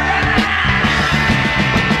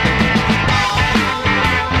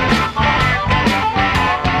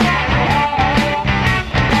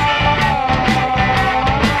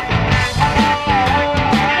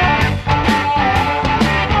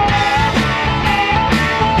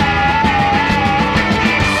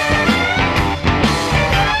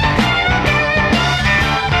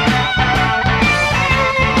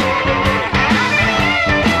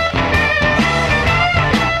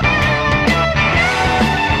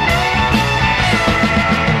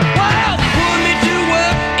 Well, they put me to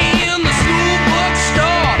work in the school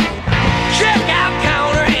bookstore. Checkout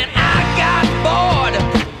counter and I got bored.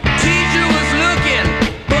 Teacher was looking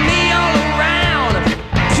for me all around.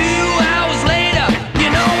 2 hours later, you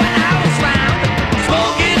know what I was found?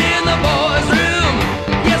 Smoking in the boys' room.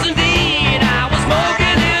 Yes, indeed, I was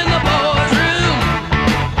smoking in the boys' room.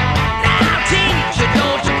 Now, teacher,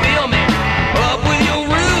 don't you feel me? Up with your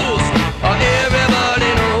rules, or everybody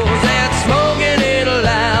knows that smoking ain't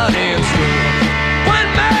allowed in school. One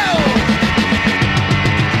more!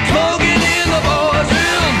 Smoking in the boys'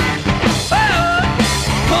 room. Oh,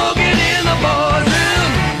 smoking in the boys'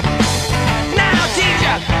 room. Now,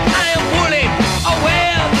 teacher, I am fully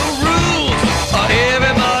aware of the rules, or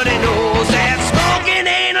everybody knows that smoking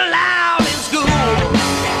ain't allowed in school.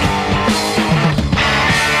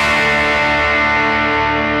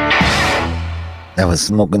 That was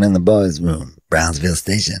Smoking in the Boys' Room, Brownsville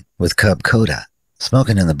Station, with Cub Coda.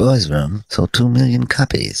 Smoking in the Boys' Room sold 2 million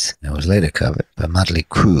copies and was later covered by Motley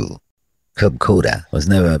Crue. Cub Coda was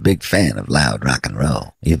never a big fan of loud rock and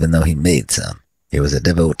roll, even though he made some. He was a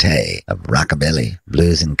devotee of rockabilly,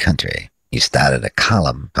 blues, and country. He started a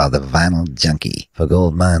column called The Vinyl Junkie for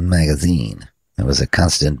Goldmine magazine and was a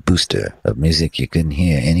constant booster of music you couldn't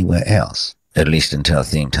hear anywhere else, at least until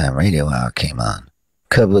Theme Time Radio Hour came on.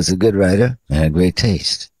 Cub was a good writer and had great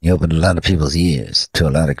taste. He opened a lot of people's ears to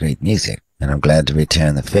a lot of great music, and I'm glad to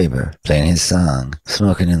return the favor playing his song,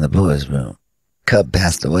 Smoking in the Boys' Room. Cub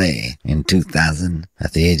passed away in 2000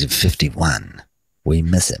 at the age of 51. We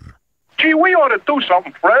miss him. Gee, we ought to do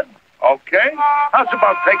something, Fred. Okay? How's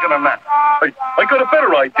about taking a nap? I got a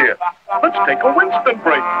better idea. Let's take a Winston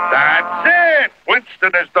break. That's it!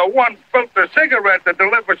 Winston is the one filter cigarette that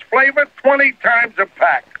delivers flavor 20 times a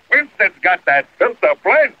pack. Winston's got that filter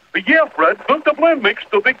blend. Yeah, Fred, filter blend makes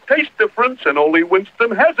the big taste difference, and only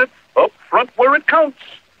Winston has it up front where it counts.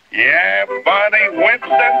 Yeah, buddy,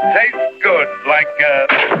 Winston tastes good, like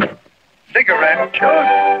a cigarette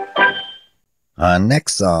should. Our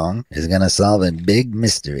next song is going to solve a big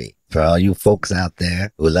mystery for all you folks out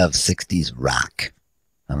there who love 60s rock.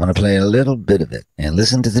 I'm going to play a little bit of it and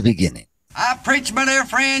listen to the beginning. I preach, my dear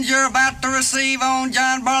friends, you're about to receive on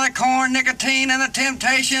John Barleycorn, nicotine, and the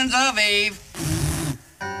temptations of Eve.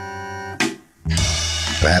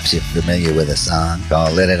 Perhaps you're familiar with a song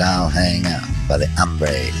called Let It All Hang Out by the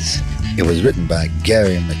Hombres. It was written by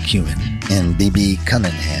Gary McEwen and B.B.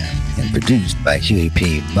 Cunningham produced by Huey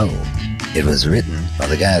P. Moe. It was written while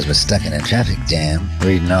the guys were stuck in a traffic jam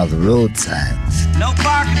reading all the road signs. No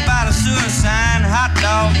parking by the sewer sign, hot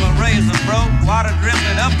dog, my razor broke, water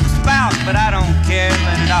dripping up the spout, but I don't care,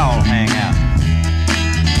 let it all hang out.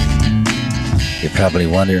 You're probably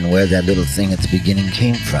wondering where that little thing at the beginning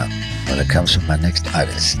came from. Well, it comes from my next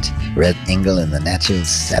artist, Red Engel and the Natural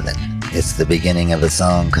 7. It's the beginning of a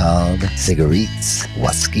song called Cigarettes,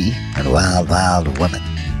 Whiskey, and Wild Wild Woman.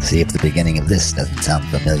 See if the beginning of this doesn't sound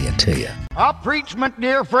familiar to you. A preachment,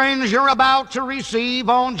 dear friends, you're about to receive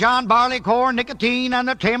on John Barleycorn, nicotine, and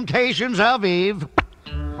the temptations of Eve.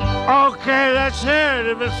 Okay, let's hear it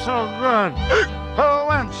if it's so good. Oh,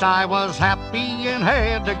 once I was happy and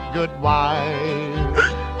had a good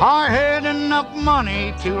wife. I had enough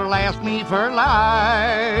money to last me for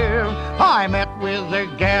life. I met with a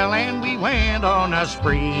gal and we went on a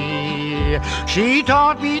spree. She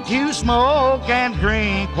taught me to smoke and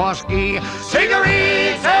drink whiskey,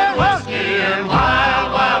 cigarettes and whiskey and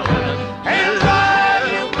wild, wild women, and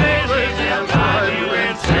drive you crazy till drive you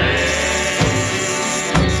insane.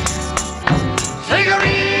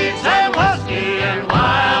 Cigarettes and whiskey and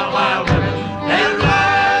wild, wild women, and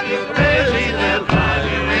drive you crazy till drive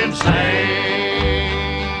you insane.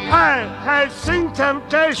 Hey, sing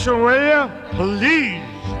Temptation, will you? Please.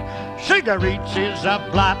 Cigarettes is a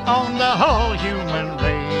blot on the whole human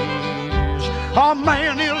race. A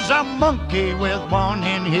man is a monkey with one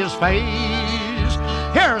in his face.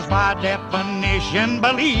 Here's my definition,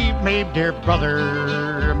 believe me, dear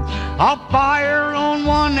brother. A fire on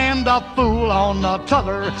one and a fool on the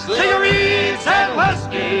t'other. Cigarettes and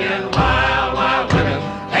whiskey and wild, wild women,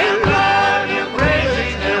 and drive you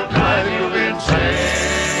crazy, they'll drive you insane.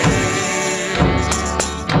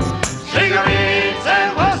 Cigarettes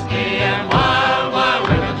and whiskey and wild, wild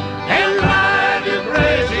women, and drive you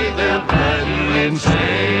crazy, they'll drive you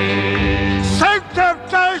insane. Sing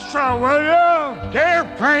Temptation, will you? Dear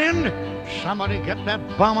friend, somebody get that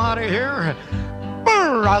bum out of here.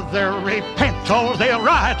 Brother, repent or they'll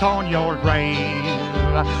write on your grave.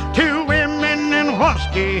 2 women and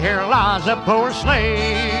whiskey, here lies a poor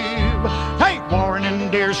slave. Take warning,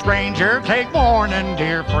 dear stranger, take warning,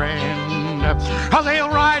 dear friend. They'll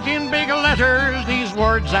write in big letters these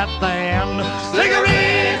words at the end.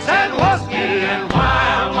 Cigarettes and whiskey and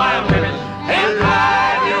wild, wild women, and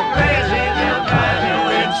drive you crazy, they'll drive you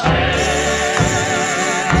insane.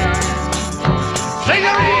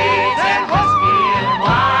 Cigarettes and whiskey and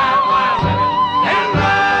wild, wild women, and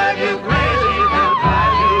drive you crazy, they'll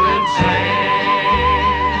drive you insane.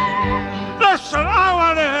 Listen, I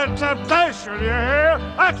want to hear Temptation, you hear?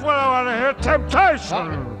 That's what I want to hear, Temptation.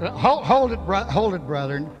 Hold it,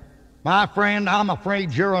 brother. My friend, I'm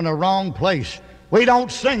afraid you're in the wrong place. We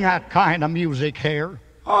don't sing that kind of music here.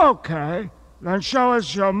 Okay, then show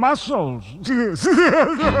us your muscles.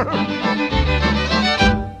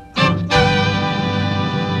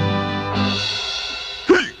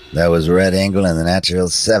 That was Red Engel and the Natural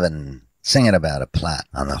 7 singing about a plot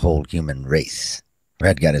on the whole human race.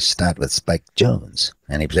 Red got his start with Spike Jones,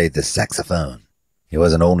 and he played the saxophone. He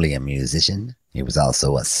wasn't only a musician, he was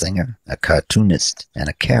also a singer, a cartoonist, and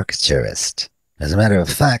a caricaturist. As a matter of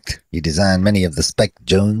fact, he designed many of the Spike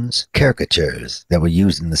Jones caricatures that were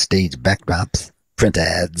used in the stage backdrops, print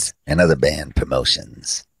ads, and other band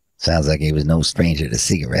promotions. Sounds like he was no stranger to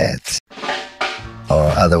cigarettes, or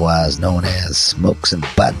otherwise known as smokes and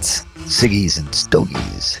butts, ciggies and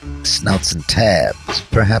stogies, snouts and tabs.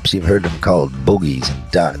 Perhaps you've heard them called bogies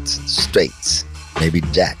and darts and straights, maybe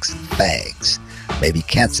jacks and fags, maybe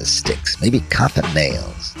cancer sticks, maybe coffin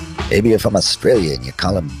nails. Maybe you're from Australia and you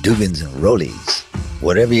call them Dugans and Rollies.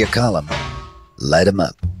 Whatever you call them, light them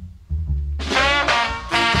up.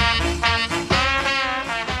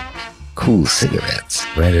 Cool cigarettes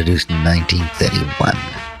were introduced in 1931.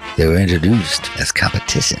 They were introduced as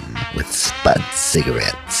competition with Spud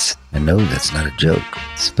cigarettes. And no, that's not a joke.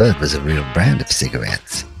 Spud was a real brand of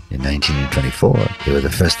cigarettes. In 1924, they were the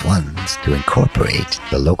first ones to incorporate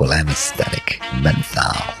the local anesthetic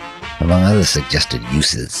menthol. Among other suggested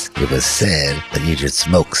uses, it was said that you should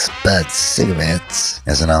smoke Spud cigarettes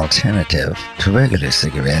as an alternative to regular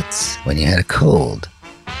cigarettes when you had a cold.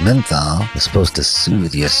 Menthol was supposed to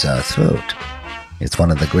soothe your sore throat. It's one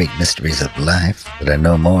of the great mysteries of life that I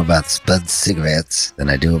know more about Spud cigarettes than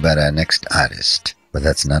I do about our next artist. But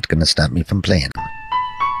that's not going to stop me from playing them.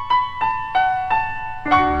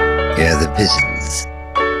 Here are the Visions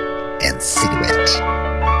and Cigarette.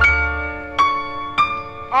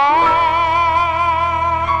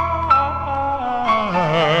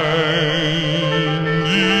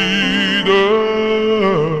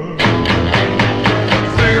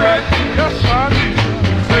 Cigarette, yes, I need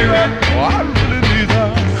a cigarette.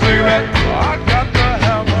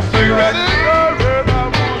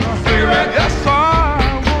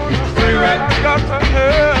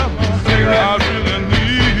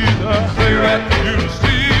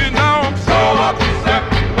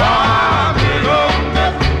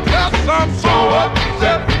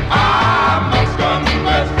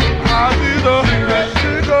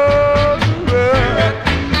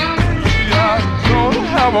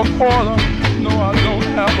 a quarter, no, I don't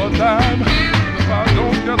have a dime. If I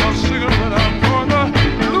don't get a cigarette, I'm gonna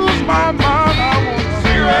lose my mind. I want a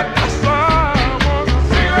cigarette. Yes, I want a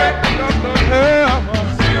cigarette. Got to have a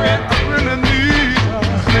cigarette. I really need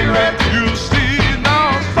a cigarette. You see now,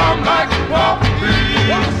 some like coffee,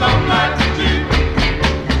 some like tea,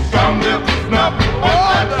 some dip snuff.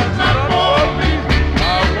 Oh, that's not for me.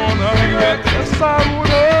 I want a cigarette. Yes, I want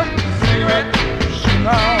a cigarette. See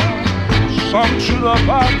now, some should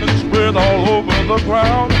have been spread all over the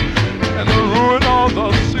ground and ruin all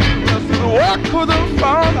the cigarettes that I couldn't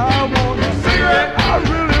find. I want a cigarette. I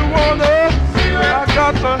really want a cigarette. I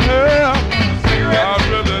got to have a cigarette. I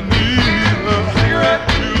really need a cigarette.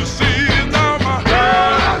 You see now my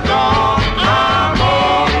girl is gone. I'm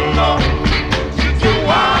all alone. She took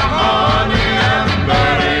my money and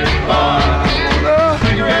buried it gone. I want a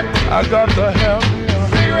cigarette. I got to have me a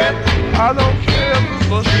cigarette. I don't care if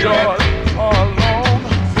it's a short or long.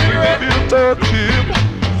 Cigarette. Filter tip.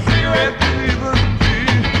 Cigarette. Even be.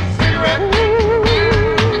 Cigarette.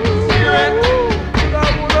 Cigarette. I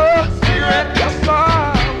want a cigarette. Yes, I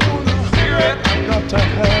want a cigarette. I got to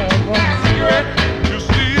have a cigarette. You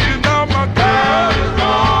see now my girl is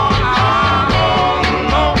gone. I'm all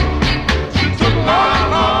alone. She took my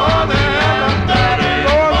money and daddy.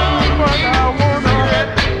 Lord, I want a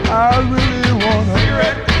cigarette. I really want a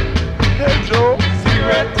cigarette. Hey Joe,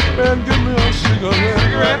 cigarette. Man, give me a cigarette.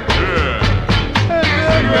 Cigarette. Yeah. Hey,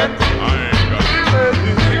 cigarette. I ain't got a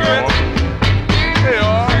cigarette. Hey,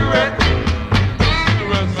 cigarette.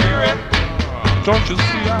 Cigarette, cigarette. Don't you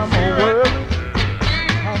see I'm aware?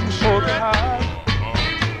 I'm so tired.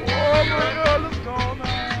 Oh, my girl is gone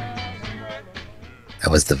now.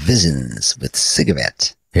 That was The Visions with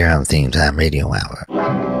Cigarette here on Theme Time Radio Hour.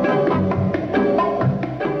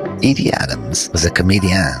 Edie Adams was a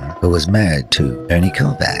comedian who was married to Ernie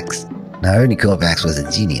Kovacs. Now, Ernie Kovacs was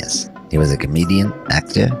a genius. He was a comedian,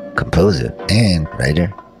 actor, composer, and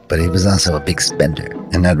writer, but he was also a big spender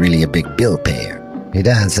and not really a big bill payer. He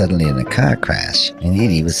died suddenly in a car crash, and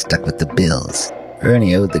Edie was stuck with the bills.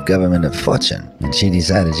 Ernie owed the government a fortune, and she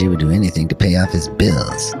decided she would do anything to pay off his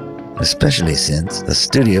bills, especially since the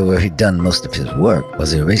studio where he'd done most of his work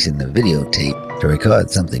was erasing the videotape to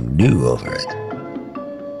record something new over it.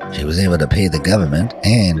 She was able to pay the government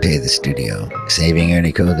and pay the studio, saving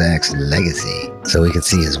Ernie Kovac's legacy so we could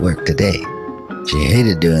see his work today. She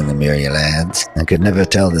hated doing the Muriel ads and could never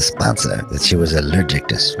tell the sponsor that she was allergic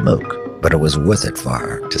to smoke, but it was worth it for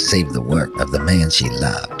her to save the work of the man she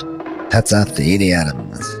loved. Hats off to Edie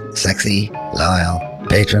Adams, sexy, loyal,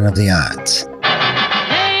 patron of the arts.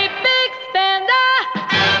 Hey, big spender,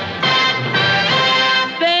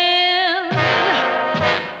 spend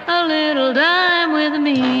a little time with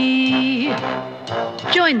me.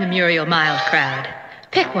 Join the Muriel Mild crowd.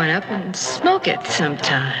 Pick one up and smoke it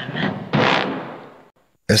sometime.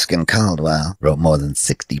 Erskine Caldwell wrote more than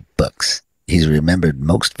 60 books. He's remembered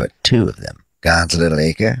most for 2 of them, God's Little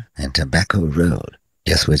Acre and Tobacco Road.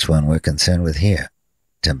 Guess which one we're concerned with here?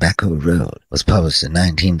 Tobacco Road was published in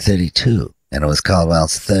 1932, and it was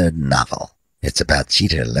Caldwell's 3rd novel. It's about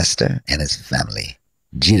Jeter Lester and his family.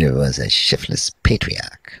 Jeter was a shiftless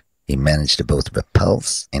patriarch. He managed to both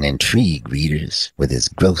repulse and intrigue readers with his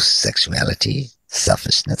gross sexuality,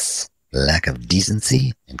 selfishness, lack of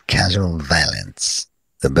decency, and casual violence.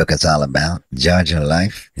 The book is all about Georgia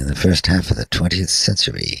life in the first half of the 20th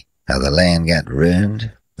century, how the land got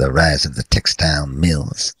ruined, the rise of the textile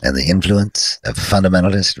mills, and the influence of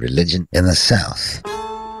fundamentalist religion in the South.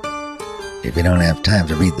 If you don't have time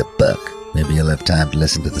to read the book, maybe you'll have time to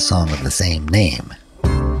listen to the song of the same name.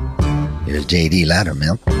 Here's J.D.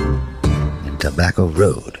 Loudermilk in Tobacco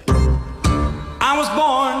Road. I was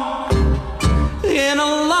born in a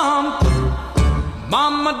lump.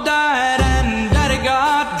 Mama died and Daddy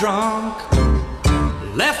got drunk.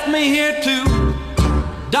 Left me here to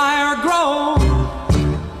die or grow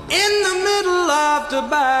in the middle of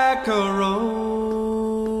Tobacco Road.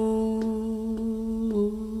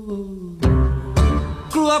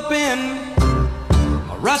 Grew up in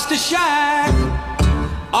a rusty shack.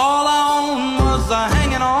 All I owned was a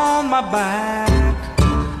hanging on my back.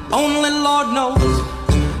 Only Lord knows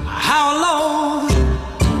how low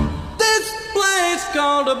this place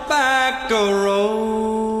called Tobacco Road,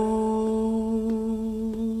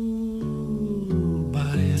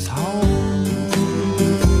 but it's home.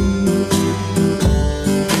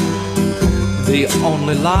 The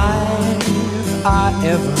only life I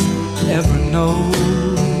ever know.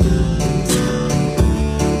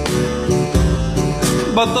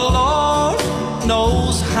 But the Lord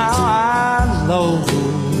knows how I loathe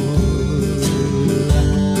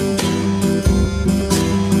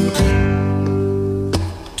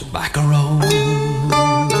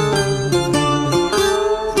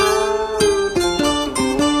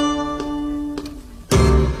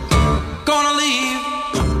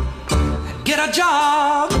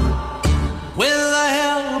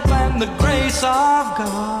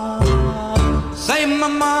my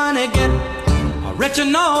money get rich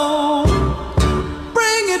and old,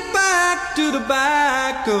 bring it back to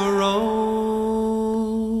Tobacco Road.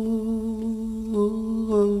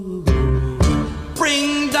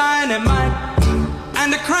 Bring dynamite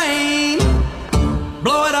and a crane,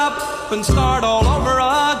 blow it up and start all over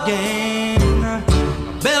again.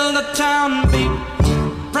 Build a town, be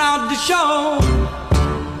proud to show,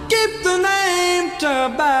 keep the name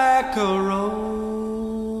Tobacco Road,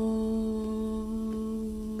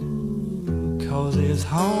 'cause it's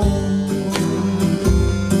home.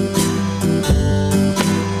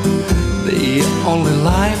 The only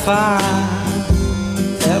life I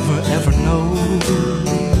ever know.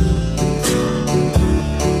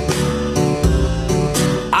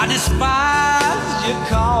 I despise you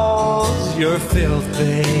 'cause you're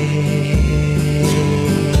filthy,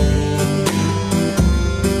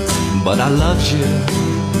 but I loved you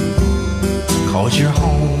 'cause you're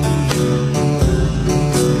home.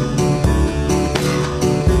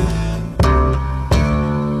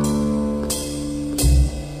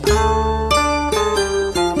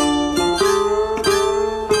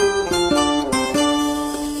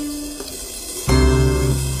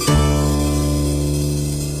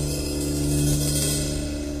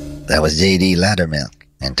 That was J.D. Loudermilk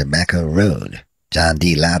and Tobacco Road. John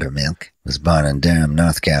D. Loudermilk was born in Durham,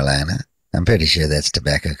 North Carolina. I'm pretty sure that's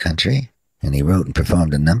tobacco country. And he wrote and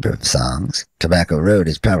performed a number of songs. Tobacco Road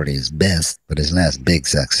is probably his best, but his last big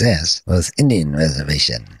success was Indian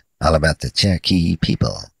Reservation, all about the Cherokee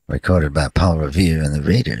people, recorded by Paul Revere and the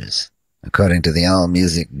Raiders. According to the All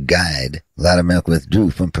Music Guide, Loudermilk withdrew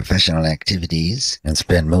from professional activities and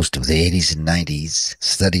spent most of the 80s and 90s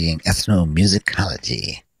studying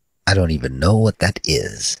ethnomusicology. I don't even know what that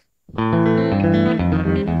is. We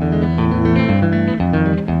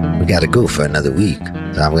gotta go for another week,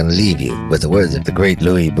 so I'm gonna leave you with the words of the great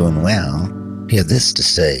Louis Buñuel. He had this to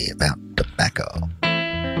say about tobacco.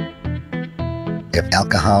 If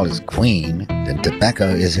alcohol is queen, then tobacco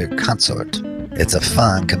is her consort. It's a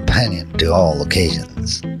fond companion to all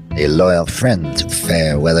occasions, a loyal friend to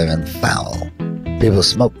fair weather and foul. People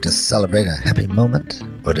smoke to celebrate a happy moment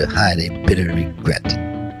or to hide a bitter regret.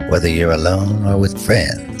 Whether you're alone or with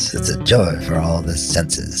friends, it's a joy for all the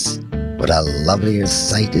senses. What a lovelier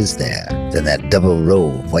sight is there than that double row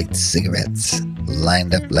of white cigarettes,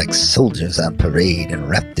 lined up like soldiers on parade and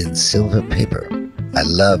wrapped in silver paper. I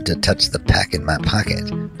love to touch the pack in my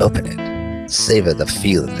pocket, open it, savor the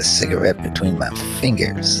feel of the cigarette between my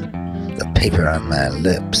fingers, the paper on my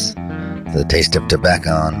lips, the taste of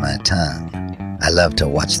tobacco on my tongue. I love to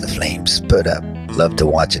watch the flame spurt up, love to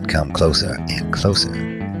watch it come closer and closer,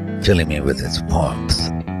 filling me with its warmth.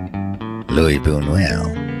 Louis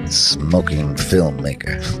Buñuel, smoking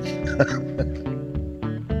filmmaker.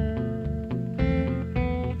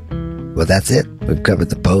 Well, that's it. We've covered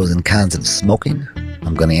the pros and cons of smoking.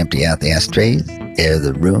 I'm going to empty out the ashtrays, air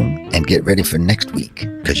the room, and get ready for next week,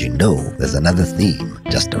 because you know there's another theme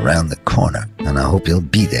just around the corner, and I hope you'll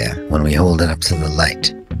be there when we hold it up to the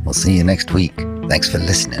light. We'll see you next week. Thanks for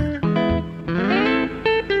listening.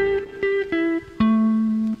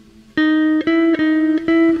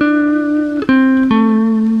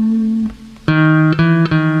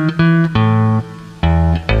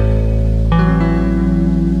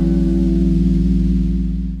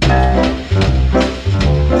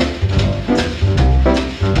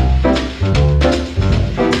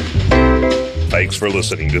 Thanks for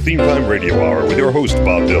listening to Theme Time Radio Hour with your host,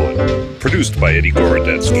 Bob Dylan. Produced by Eddie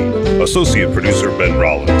Gorodetsky. Associate producer, Ben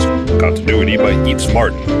Rollins. Continuity by Eats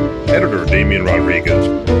Martin. Editor, Damian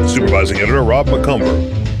Rodriguez. Supervising editor, Rob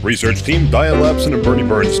McCumber. Research team, Diane Lapson and Bernie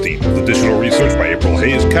Bernstein. With additional research by April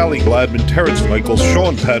Hayes, Callie Gladman, Terrence Michaels,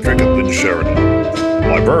 Sean Patrick, and Lynn Sheridan.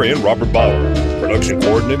 Librarian, Robert Bauer. Production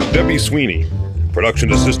coordinator, Debbie Sweeney.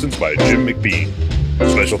 Production assistance by Jim McBee.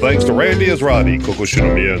 Special thanks to Randy Azradi, Coco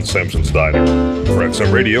Shinomiya, and Samson's Diner. For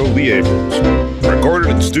XM Radio, Lee Abrams. Recorded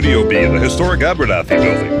in Studio B in the historic Abernathy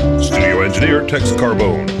building. Studio engineer, Tex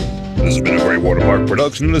Carbone. This has been a Greywater Park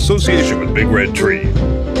production in association with Big Red Tree.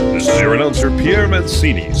 This is your announcer, Pierre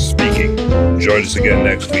Mancini, speaking. Join us again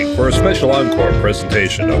next week for a special encore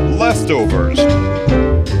presentation of Leftovers.